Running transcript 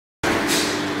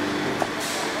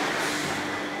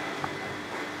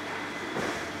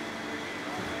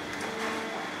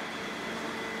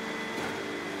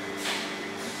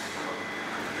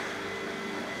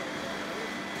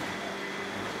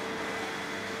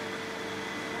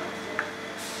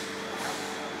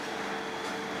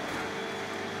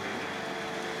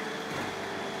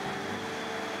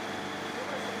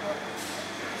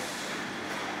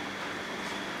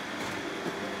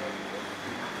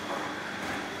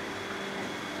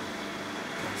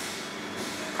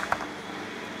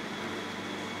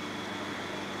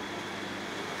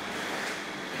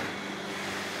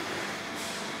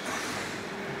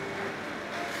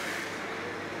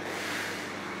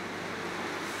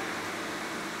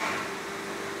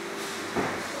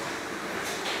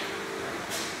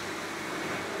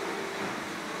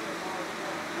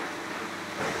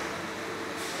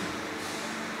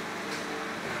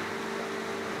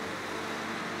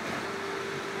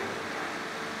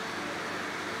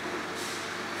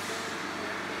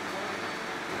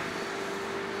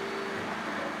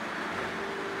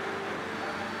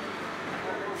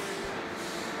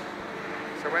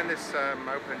when this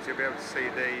opens, you'll be able to see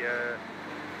the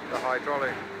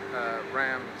hydraulic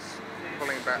rams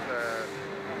pulling back the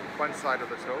one side of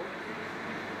the tool.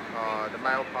 The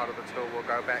male part of the tool will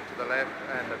go back to the left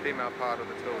and the female part of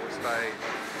the tool will stay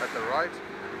at the right.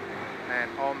 And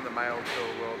on the male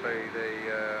tool will be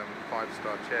the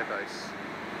 5-star chair base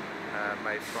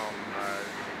made from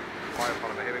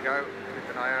polymer. Here we go, keep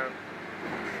an eye out.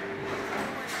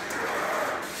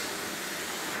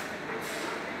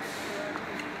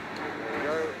 There we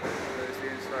go, there's the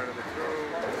inside of the tool.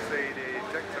 You see the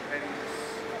ejector pins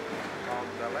on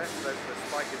the left, that's the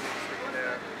spike is sticking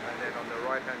there, and then on the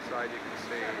right hand side you can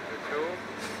see the tool.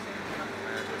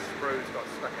 And the screws got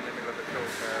stuck in the middle of the tool,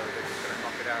 so they're just going to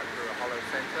knock it out through a hollow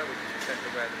centre, which is the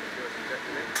centre where the material is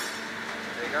injected in.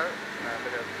 There you go, a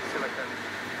bit of silicone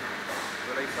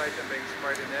release agent being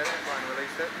sprayed in there to try and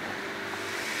release it.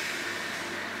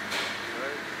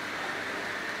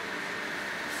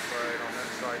 Spray it on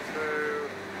that side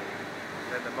too.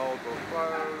 Then the mould will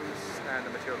close and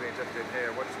the material will be injected in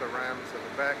here. Watch the rams at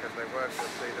the back as they work,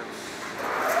 you'll see them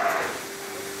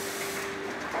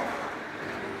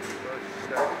push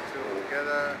that tool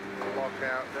together, lock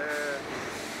out there.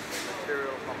 The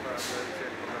material hopper moves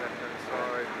in from the left hand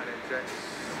side and injects.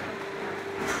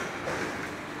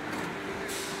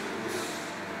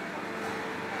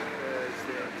 There's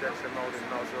the injection moulding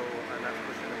nozzle and that's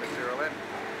pushing the material in.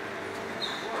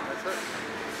 That's it.